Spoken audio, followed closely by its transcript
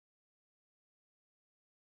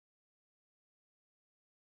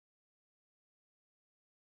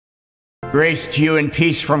Grace to you and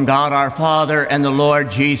peace from God our Father and the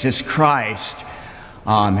Lord Jesus Christ.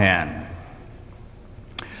 Amen.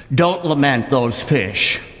 Don't lament those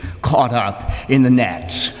fish caught up in the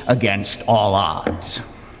nets against all odds,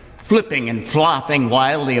 flipping and flopping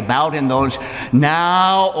wildly about in those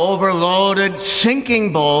now overloaded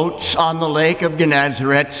sinking boats on the Lake of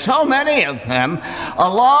Gennesaret. So many of them, a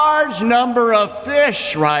large number of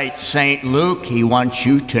fish, writes St. Luke. He wants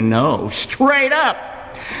you to know straight up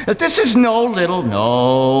that this is no little,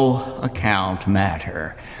 no account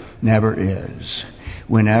matter. Never is.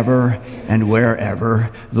 Whenever and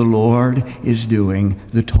wherever the Lord is doing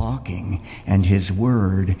the talking and His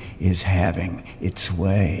Word is having its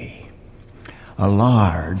way. A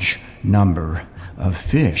large number of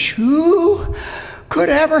fish. Who could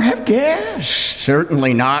ever have guessed?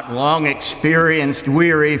 Certainly not long-experienced,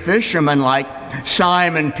 weary fishermen like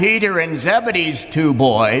Simon Peter and Zebedee's two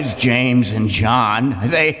boys, James and John.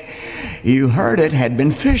 They, you heard it, had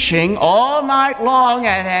been fishing all night long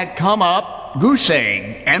and had come up goose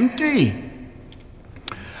egg empty.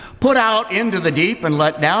 Put out into the deep and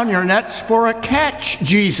let down your nets for a catch,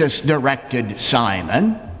 Jesus directed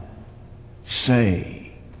Simon.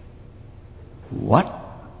 Say, what?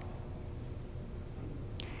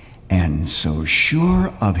 And so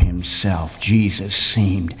sure of himself Jesus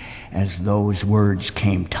seemed as those words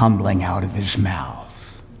came tumbling out of his mouth.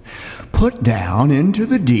 Put down into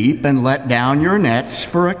the deep and let down your nets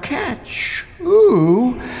for a catch.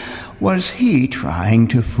 Who was he trying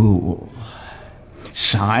to fool?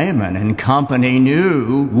 Simon and company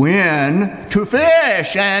knew when to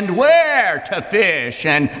fish and where to fish,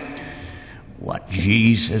 and what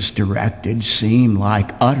Jesus directed seemed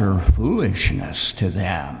like utter foolishness to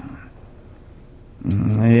them.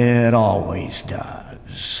 It always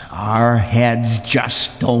does. Our heads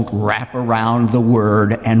just don't wrap around the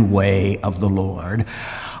word and way of the Lord.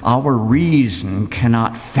 Our reason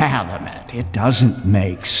cannot fathom it. It doesn't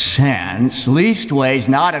make sense. Leastways,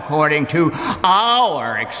 not according to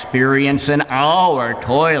our experience and our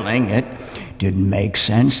toiling. It didn't make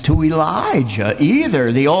sense to Elijah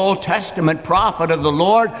either. The Old Testament prophet of the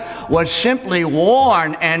Lord was simply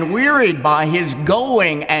worn and wearied by his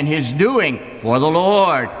going and his doing for the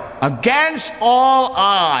Lord, against all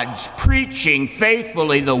odds, preaching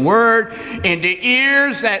faithfully the word into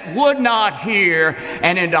ears that would not hear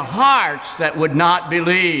and into hearts that would not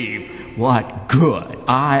believe. What good,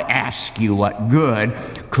 I ask you, what good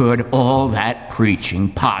could all that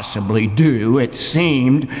preaching possibly do? It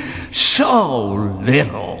seemed so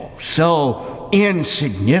little, so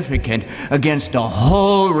insignificant against a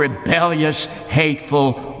whole rebellious,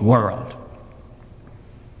 hateful world.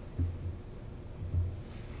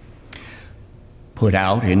 Put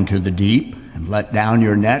out into the deep and let down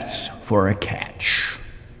your nets for a catch.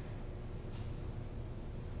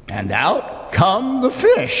 And out come the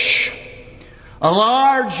fish. A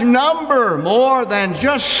large number, more than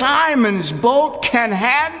just Simon's boat can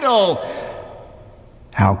handle.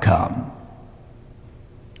 How come?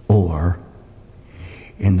 Or,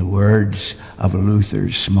 in the words of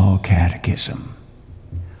Luther's small catechism,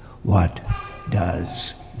 what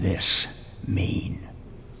does this mean?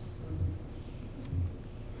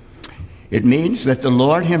 It means that the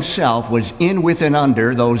Lord Himself was in with and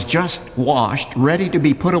under those just washed, ready to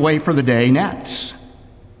be put away for the day nets.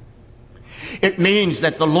 It means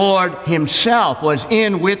that the Lord Himself was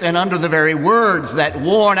in with and under the very words that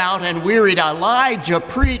worn out and wearied Elijah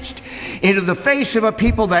preached into the face of a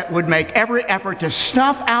people that would make every effort to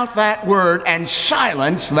snuff out that word and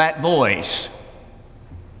silence that voice.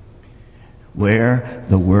 Where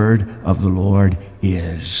the word of the Lord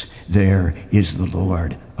is, there is the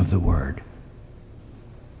Lord of the word.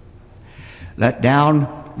 Let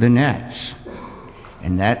down the nets,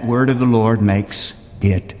 and that word of the Lord makes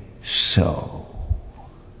it so.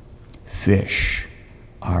 Fish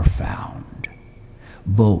are found.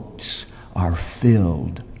 Boats are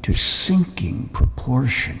filled to sinking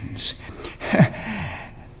proportions.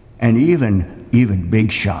 And even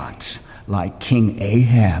big shots like King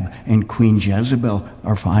Ahab and Queen Jezebel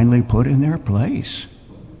are finally put in their place.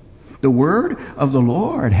 The word of the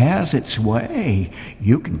Lord has its way.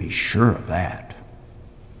 You can be sure of that.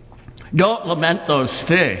 Don't lament those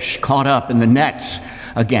fish caught up in the nets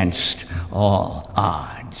against all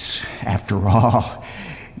odds. After all,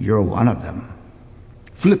 you're one of them.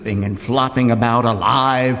 Flipping and flopping about,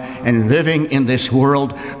 alive and living in this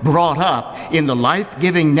world, brought up in the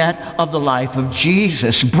life-giving net of the life of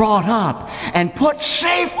Jesus, brought up and put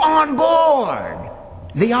safe on board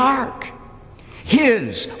the ark.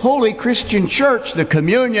 His holy Christian church, the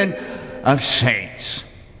communion of saints.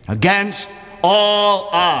 Against all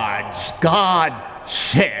odds, God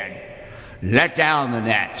said, let down the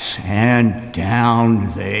nets, and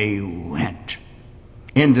down they went.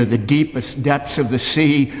 Into the deepest depths of the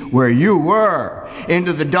sea where you were,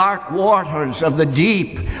 into the dark waters of the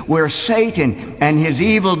deep where Satan and his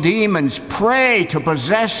evil demons pray to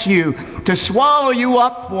possess you, to swallow you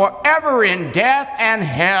up forever in death and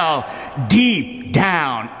hell, deep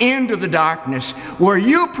down into the darkness where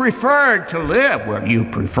you preferred to live, where you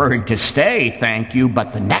preferred to stay, thank you,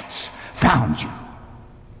 but the nets found you.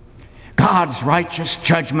 God's righteous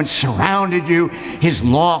judgment surrounded you. His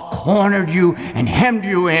law cornered you and hemmed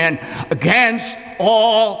you in against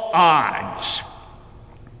all odds.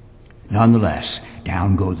 Nonetheless,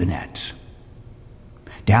 down go the nets.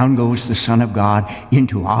 Down goes the Son of God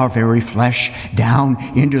into our very flesh, down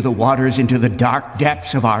into the waters, into the dark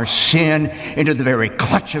depths of our sin, into the very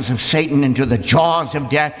clutches of Satan, into the jaws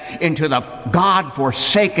of death, into the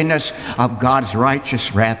God-forsakenness of God's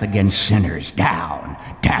righteous wrath against sinners. Down,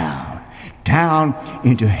 down. Down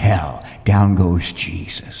into hell. Down goes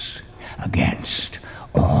Jesus against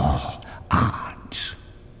all odds.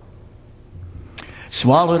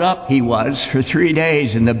 Swallowed up he was for 3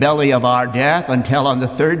 days in the belly of our death, until on the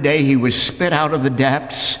third day he was spit out of the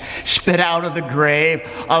depths, spit out of the grave,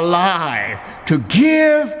 alive to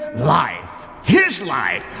give life, his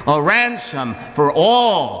life, a ransom for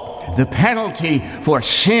all. The penalty for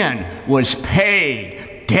sin was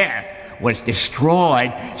paid. Death was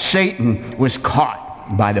destroyed. Satan was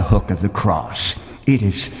caught by the hook of the cross. It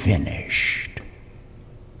is finished.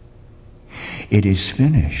 It is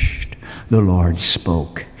finished. The Lord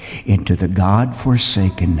spoke into the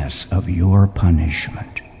God-forsakenness of your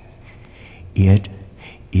punishment. It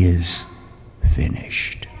is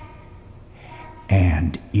finished.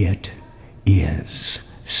 And it is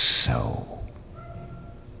so.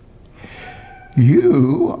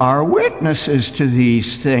 You are witnesses to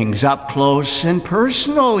these things up close and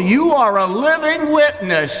personal. You are a living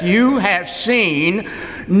witness. You have seen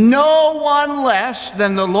no one less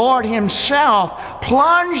than the Lord himself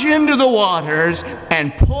plunge into the waters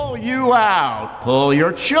and pull you out, pull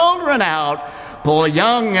your children out, pull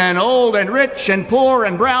young and old and rich and poor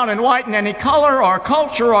and brown and white in any color or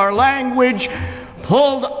culture or language,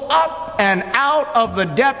 pulled up and out of the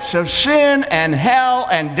depths of sin and hell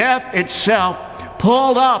and death itself,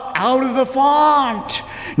 pulled up out of the font,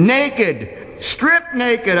 naked, stripped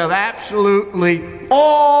naked of absolutely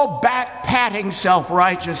all back-patting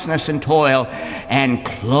self-righteousness and toil, and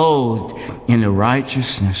clothed in the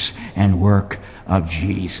righteousness and work of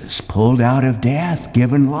Jesus, pulled out of death,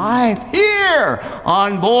 given life here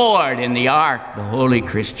on board in the ark, the holy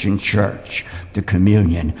Christian church, the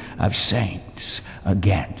communion of saints,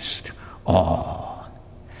 against all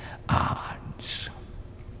odds.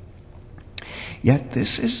 Yet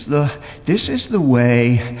this is the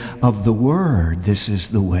way of the Word. This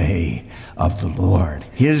is the way of the Lord.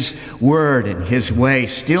 His Word and His way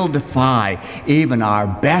still defy even our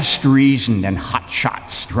best reason and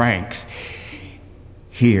hotshot strength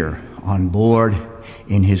here on board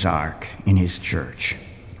in His ark, in His church.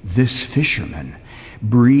 This fisherman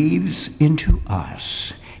breathes into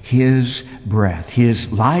us His breath,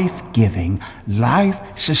 His life-giving,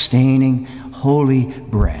 life-sustaining, holy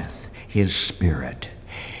breath, His Spirit.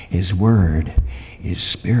 His Word is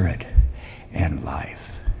Spirit and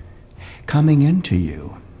life. Coming into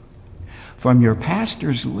you from your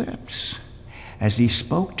pastor's lips as he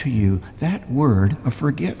spoke to you that word of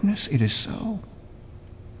forgiveness. It is so.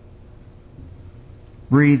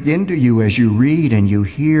 Breathed into you as you read and you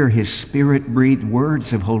hear His Spirit-breathed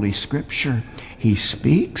words of Holy Scripture. He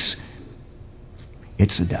speaks.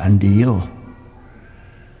 It's a done deal.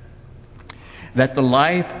 That the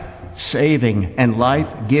life-saving and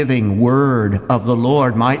life-giving word of the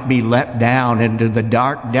Lord might be let down into the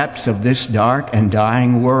dark depths of this dark and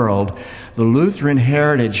dying world, the Lutheran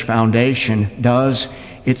Heritage Foundation does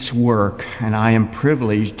its work, and I am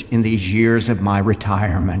privileged in these years of my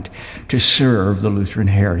retirement to serve the Lutheran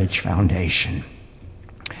Heritage Foundation.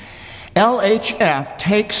 LHF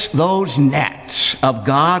takes those nets of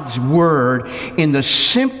God's Word in the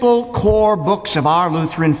simple core books of our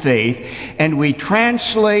Lutheran faith, and we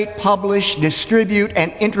translate, publish, distribute,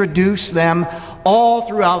 and introduce them all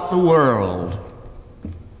throughout the world.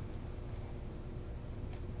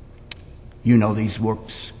 You know these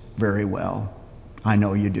books very well. I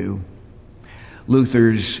know you do.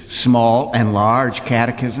 Luther's small and large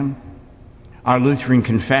catechism, our Lutheran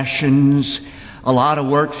confessions, a lot of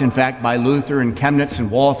works, in fact, by Luther and Chemnitz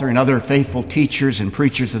and Walther and other faithful teachers and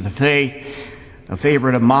preachers of the faith, A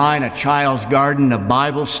favorite of mine, A Child's Garden of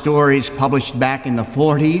Bible Stories, published back in the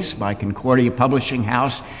 40s by Concordia Publishing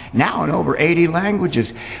House, now in over 80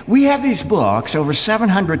 languages. We have these books, over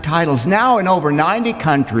 700 titles, now in over 90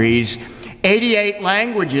 countries, 88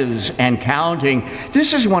 languages and counting.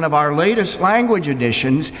 This is one of our latest language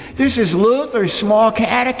editions. This is Luther's Small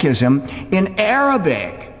Catechism in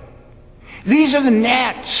Arabic. These are the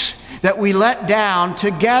nets that we let down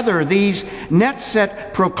together, these nets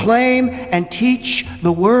that proclaim and teach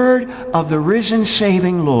the word of the risen,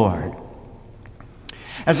 saving Lord.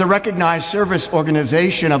 As a recognized service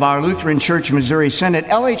organization of our Lutheran Church Missouri Synod,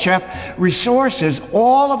 LHF resources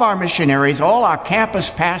all of our missionaries, all our campus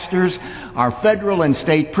pastors, our federal and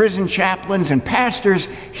state prison chaplains, and pastors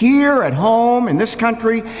here at home in this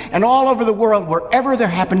country and all over the world, wherever there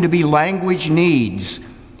happen to be language needs.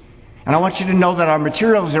 And I want you to know that our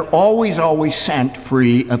materials are always sent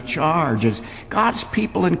free of charge, as God's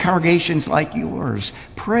people in congregations like yours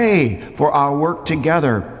pray for our work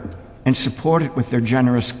together and support it with their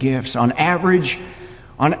generous gifts. On average,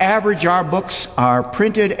 our books are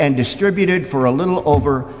printed and distributed for a little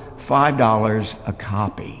over $5 a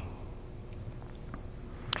copy.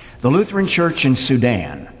 The Lutheran Church in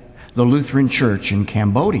Sudan, the Lutheran Church in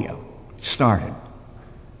Cambodia started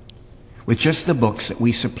with just the books that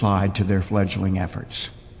we supplied to their fledgling efforts.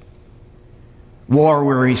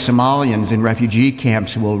 War-weary Somalians in refugee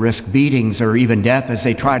camps will risk beatings or even death as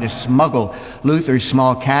they try to smuggle Luther's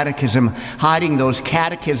Small Catechism, hiding those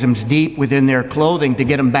catechisms deep within their clothing to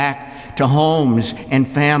get them back to homes and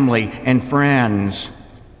family and friends.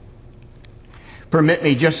 Permit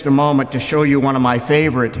me just a moment to show you one of my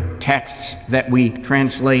favorite texts that we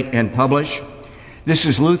translate and publish. This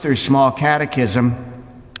is Luther's Small Catechism,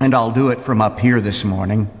 and I'll do it from up here this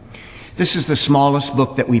morning. This is the smallest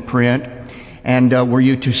book that we print, and were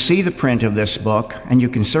you to see the print of this book, and you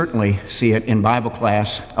can certainly see it in Bible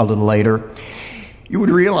class a little later, you would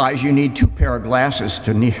realize you need 2 pair of glasses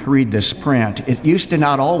to read this print. It used to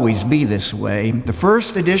not always be this way. The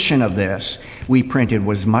first edition of this we printed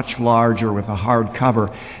was much larger with a hard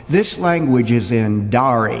cover. This language is in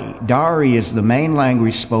Dari. Dari is the main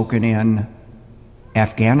language spoken in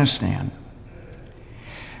Afghanistan.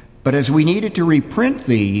 But as we needed to reprint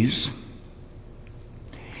these,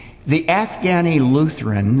 the Afghani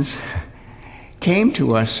Lutherans came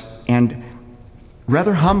to us and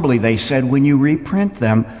rather humbly they said, when you reprint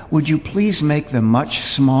them, would you please make them much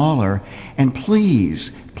smaller, and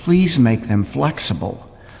please make them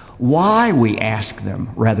flexible. Why, we asked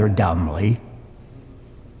them rather dumbly.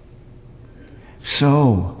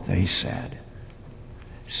 So, they said,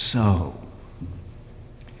 so.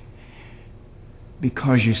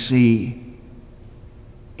 Because you see,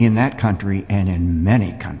 in that country and in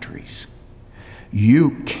many countries,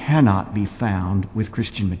 you cannot be found with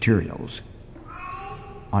Christian materials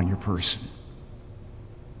on your person.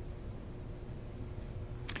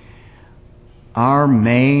 Our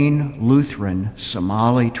main Lutheran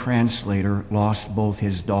Somali translator lost both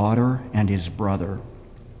his daughter and his brother,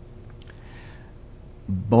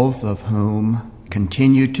 both of whom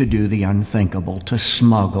continued to do the unthinkable, to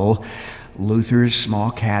smuggle Luther's Small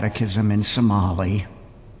Catechism in Somali.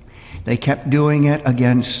 They kept doing it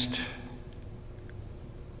against,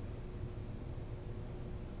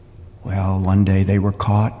 well, one day they were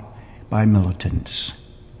caught by militants,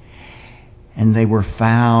 and they were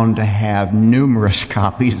found to have numerous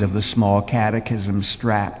copies of the Small Catechism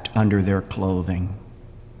strapped under their clothing.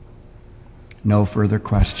 No further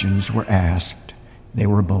questions were asked. They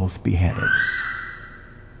were both beheaded.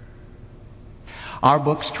 Our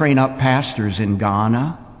books train up pastors in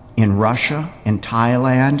Ghana, in Russia, in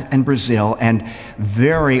Thailand, and Brazil, and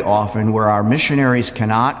very often where our missionaries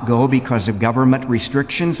cannot go because of government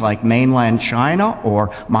restrictions like mainland China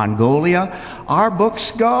or Mongolia, our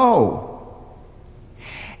books go.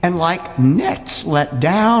 And like nets let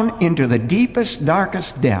down into the deepest,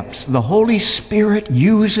 darkest depths, the Holy Spirit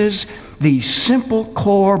uses these simple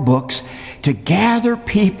core books to gather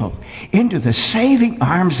people into the saving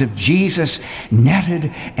arms of Jesus, netted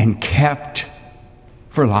and kept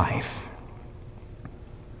for life.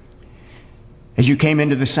 As you came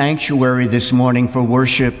into the sanctuary this morning for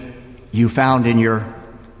worship, you found in your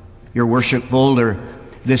worship folder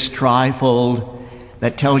this trifold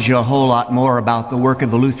that tells you a whole lot more about the work of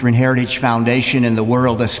the Lutheran Heritage Foundation in the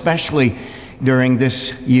world, especially during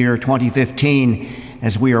this year, 2015,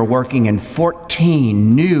 as we are working in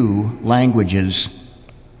 14 new languages.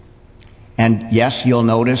 And yes, you'll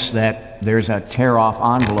notice that there's a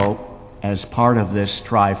tear-off envelope as part of this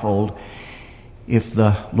trifold. If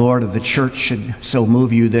the Lord of the church should so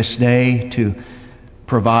move you this day to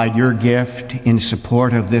provide your gift in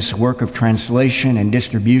support of this work of translation and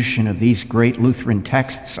distribution of these great Lutheran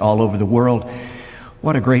texts all over the world.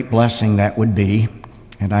 What a great blessing that would be.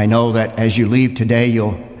 And I know that as you leave today,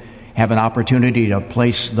 you'll have an opportunity to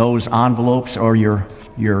place those envelopes or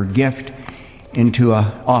your gift into an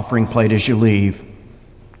offering plate as you leave.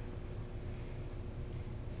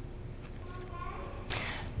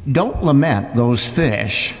 Don't lament those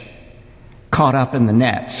fish caught up in the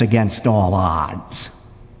nets against all odds.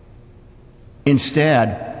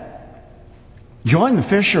 Instead, join the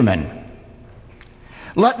fishermen.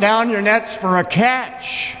 Let down your nets for a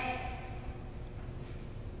catch.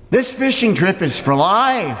 This fishing trip is for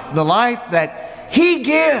life, the life that He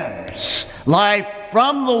gives. Life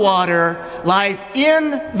from the water, life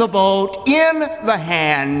in the boat, in the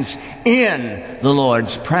hands, in the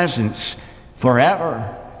Lord's presence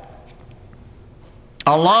forever.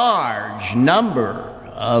 A large number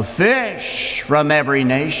of fish from every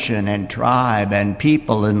nation and tribe and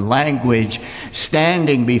people and language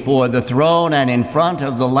standing before the throne and in front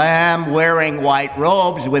of the Lamb, wearing white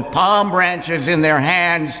robes with palm branches in their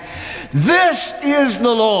hands. This is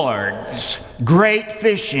the Lord's great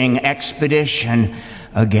fishing expedition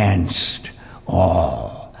against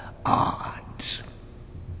all odds.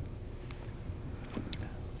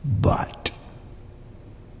 But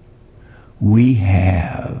we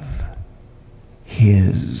have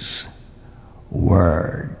His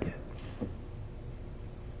Word,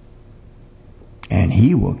 and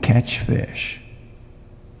He will catch fish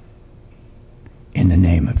in the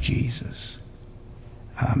name of Jesus.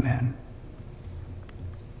 Amen.